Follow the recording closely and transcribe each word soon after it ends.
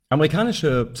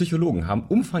Amerikanische Psychologen haben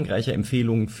umfangreiche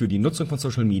Empfehlungen für die Nutzung von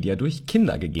Social Media durch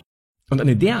Kinder gegeben. Und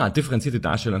eine derart differenzierte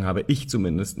Darstellung habe ich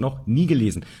zumindest noch nie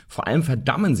gelesen. Vor allem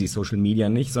verdammen sie Social Media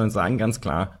nicht, sondern sagen ganz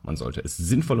klar, man sollte es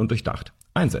sinnvoll und durchdacht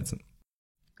einsetzen.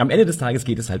 Am Ende des Tages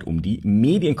geht es halt um die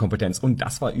Medienkompetenz und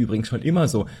das war übrigens schon immer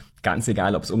so. Ganz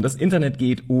egal, ob es um das Internet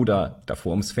geht oder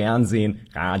davor ums Fernsehen,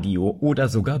 Radio oder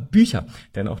sogar Bücher.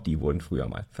 Denn auch die wurden früher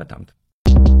mal verdammt.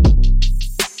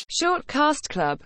 Shortcast Club